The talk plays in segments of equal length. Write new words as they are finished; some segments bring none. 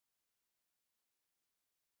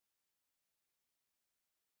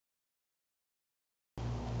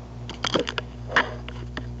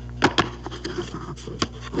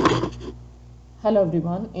Hello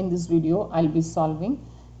everyone, in this video I'll be solving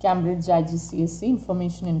Cambridge IGCSE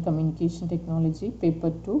Information and Communication Technology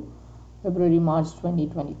Paper 2 February-March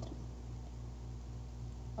 2023.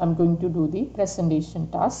 I'm going to do the presentation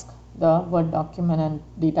task. The Word document and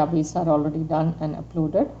database are already done and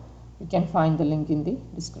uploaded. You can find the link in the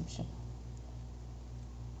description.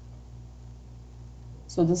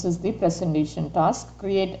 So this is the presentation task.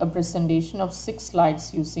 Create a presentation of 6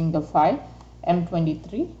 slides using the file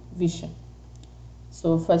M23 Vision.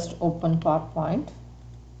 So first open PowerPoint.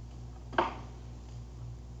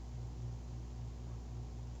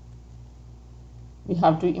 We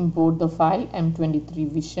have to import the file M23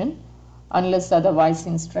 Vision. Unless otherwise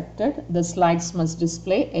instructed, the slides must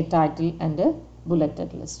display a title and a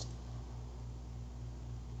bulleted list.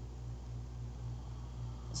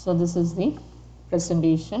 So this is the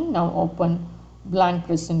presentation. Now open blank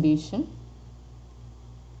presentation.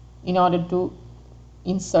 In order to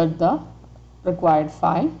insert the required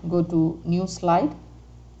file, go to new slide.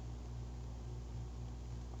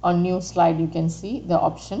 On new slide you can see the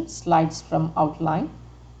option slides from outline.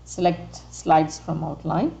 Select slides from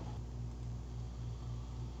outline.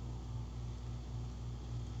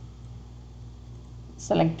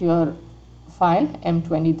 Select your file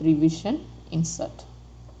M23 Vision, insert.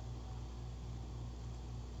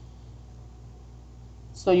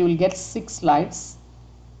 So you will get 6 slides.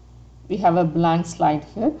 We have a blank slide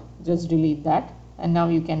here, just delete that, and now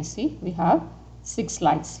you can see we have 6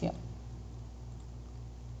 slides here.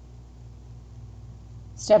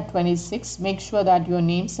 Step 26, make sure that your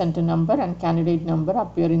name, center number and candidate number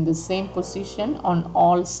appear in the same position on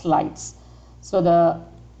all slides. So the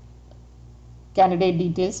candidate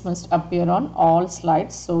details must appear on all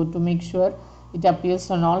slides. So to make sure it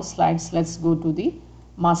appears on all slides, let's go to the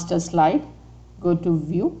master slide, go to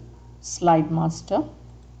view, slide master.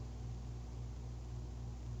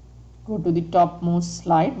 Go to the topmost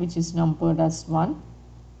slide, which is numbered as 1.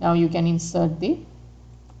 Now you can insert the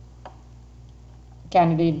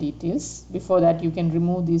candidate details. Before that, you can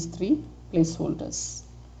remove these 3 placeholders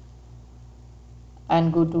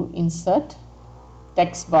and go to insert,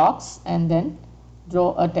 text box, and then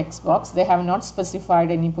draw a text box. They have not specified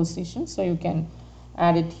any position, so you can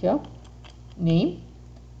add it here. Name,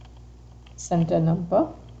 center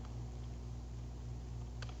number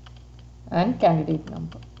and candidate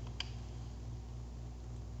number.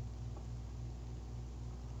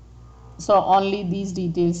 So only these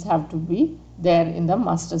details have to be there in the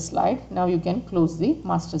master slide. Now you can close the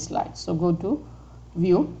master slide. So go to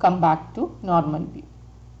view, come back to normal view.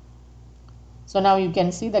 So now you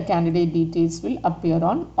can see the candidate details will appear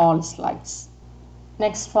on all slides.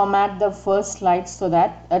 Next, format the first slide so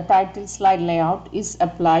that a title slide layout is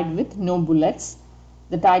applied with no bullets.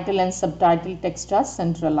 The title and subtitle text are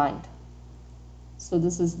center aligned. So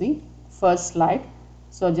this is the first slide.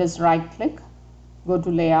 So just right click, go to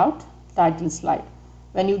layout, title slide.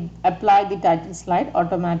 When you apply the title slide,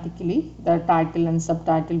 automatically the title and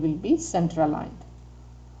subtitle will be center aligned.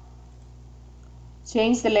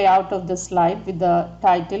 Change the layout of the slide with the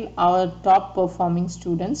title Our Top Performing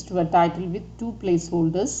Students to a title with 2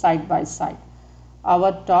 placeholders side by side.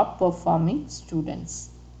 Our Top Performing Students.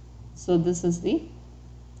 So this is the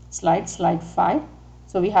slide 5.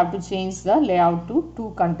 So we have to change the layout to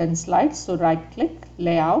 2 content slides. So right click,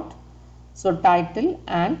 layout. So title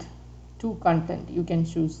and 2 content, you can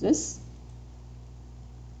choose this.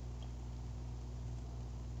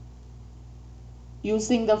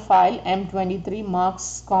 Using the file M23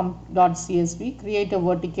 marks.com.csv, create a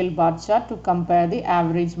vertical bar chart to compare the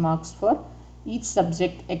average marks for each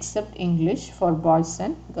subject except English for boys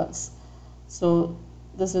and girls. So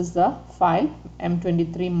this is the file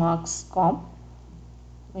M23 marks.com.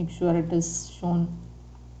 Make sure it is shown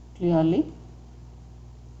clearly.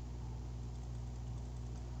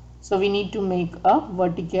 So we need to make a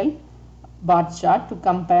vertical bar chart to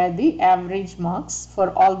compare the average marks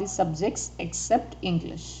for all the subjects except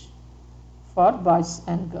English for boys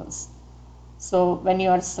and girls. So when you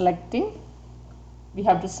are selecting, we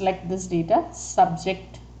have to select this data,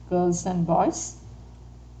 subject girls and boys.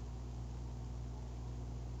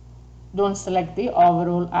 Don't select the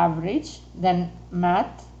overall average, then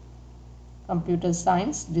math, computer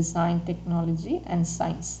science, design, technology and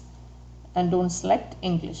science, and don't select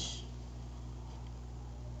English.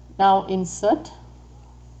 Now insert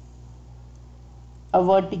a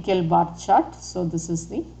vertical bar chart. So this is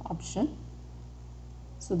the option.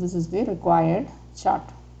 So this is the required chart.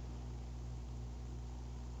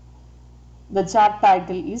 The chart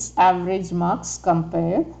title is Average Marks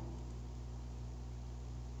Compared.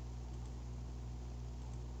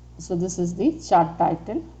 So this is the chart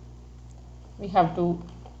title. We have to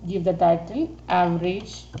give the title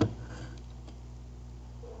average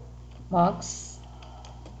marks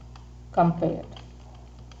compared.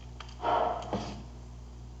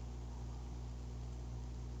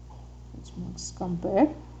 Marks compared.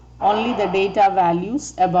 Only the data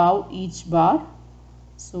values above each bar.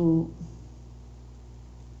 So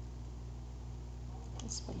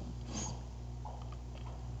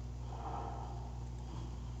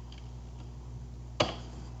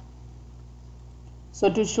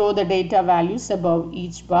to show the data values above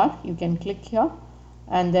each bar, you can click here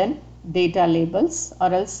and then data labels,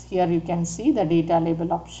 or else here you can see the data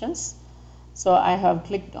label options. So I have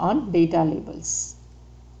clicked on data labels.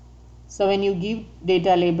 So when you give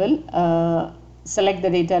data label, select the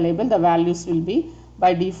data label, the values will be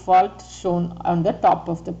by default shown on the top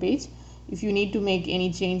of the page. If you need to make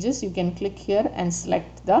any changes, you can click here and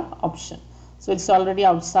select the option. So it's already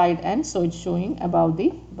outside and so it's showing above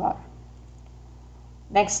the bar.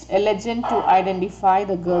 Next, a legend to identify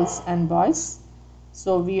the girls and boys.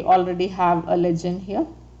 So we already have a legend here,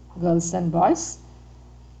 girls and boys.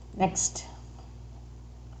 Next,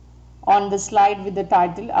 on the slide with the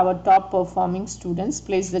title, our top performing students,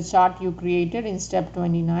 place the chart you created in step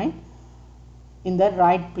 29 in the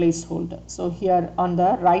right placeholder. So here on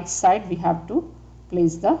the right side, we have to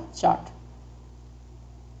place the chart.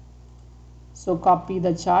 So copy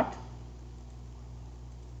the chart,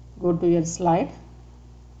 go to your slide,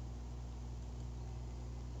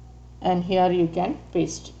 and here you can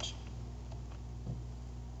paste it.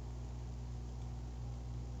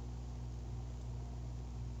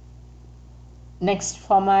 Next,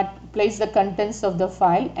 format, place the contents of the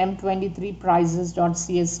file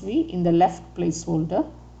m23prices.csv in the left placeholder.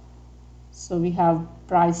 So we have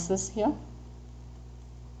prices here.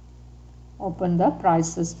 Open the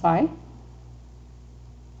prices file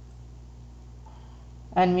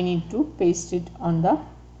and we need to paste it on the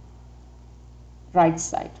right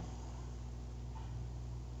side.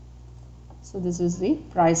 So this is the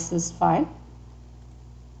prices file.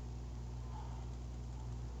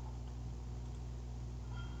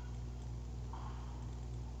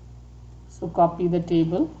 So copy the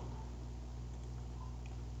table.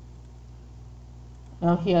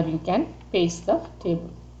 Now here you can paste the table.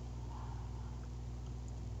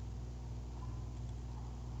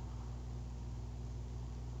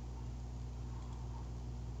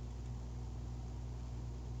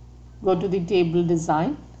 Go to the table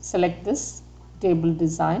design, select this table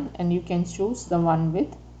design and you can choose the one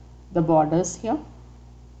with the borders here.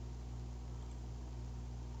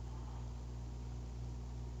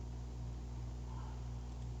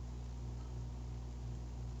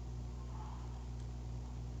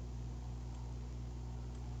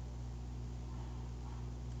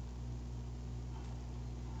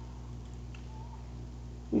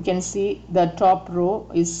 You can see the top row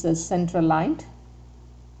is center aligned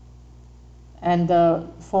and the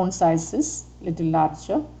font size is little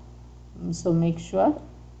larger. So make sure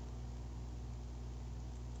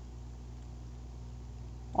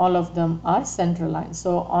all of them are center aligned.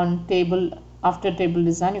 So on table, after table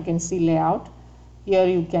design, you can see layout. Here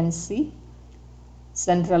you can see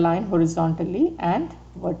center align horizontally and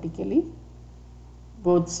vertically,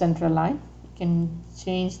 both center align. You can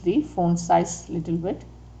change the font size little bit.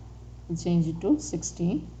 We'll change it to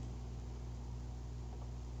 16.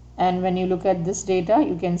 And when you look at this data,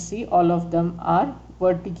 you can see all of them are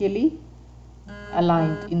vertically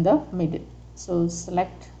aligned in the middle. So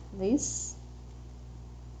select this.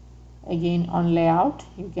 Again on layout,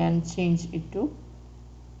 you can change it to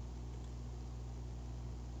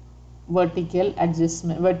vertical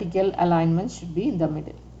adjustment. Vertical alignment should be in the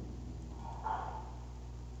middle.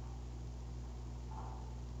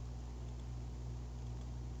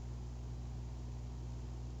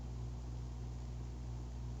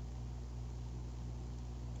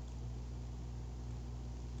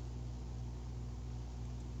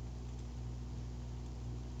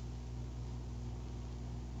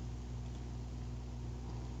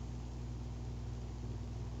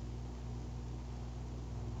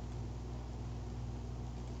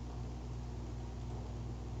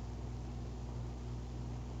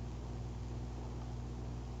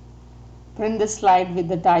 Print the slide with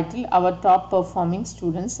the title our top performing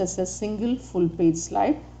students as a single full page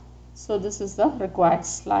slide. So this is the required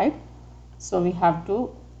slide. So we have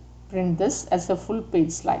to print this as a full page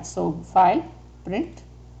slide. So file, print.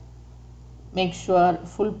 Make sure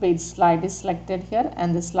full page slide is selected here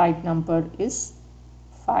and the slide number is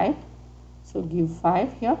 5. So give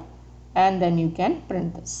 5 here and then you can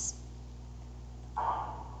print this.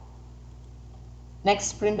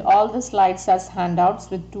 Next, print all the slides as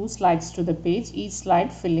handouts with 2 slides to the page, each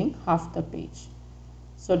slide filling half the page.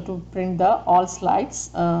 So to print the all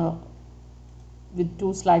slides with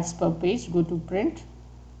 2 slides per page, go to print.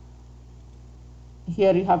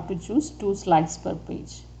 Here you have to choose 2 slides per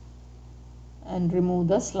page and remove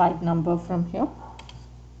the slide number from here.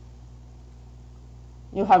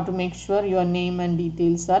 You have to make sure your name and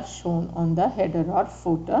details are shown on the header or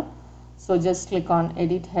footer. So just click on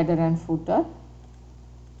edit header and footer.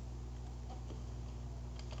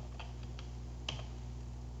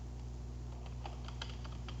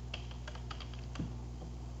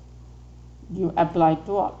 You apply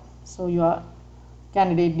to all. So your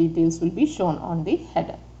candidate details will be shown on the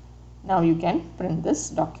header. Now you can print this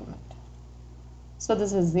document. So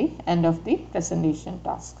this is the end of the presentation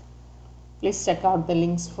task. Please check out the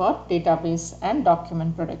links for database and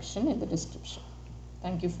document production in the description.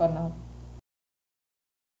 Thank you for now.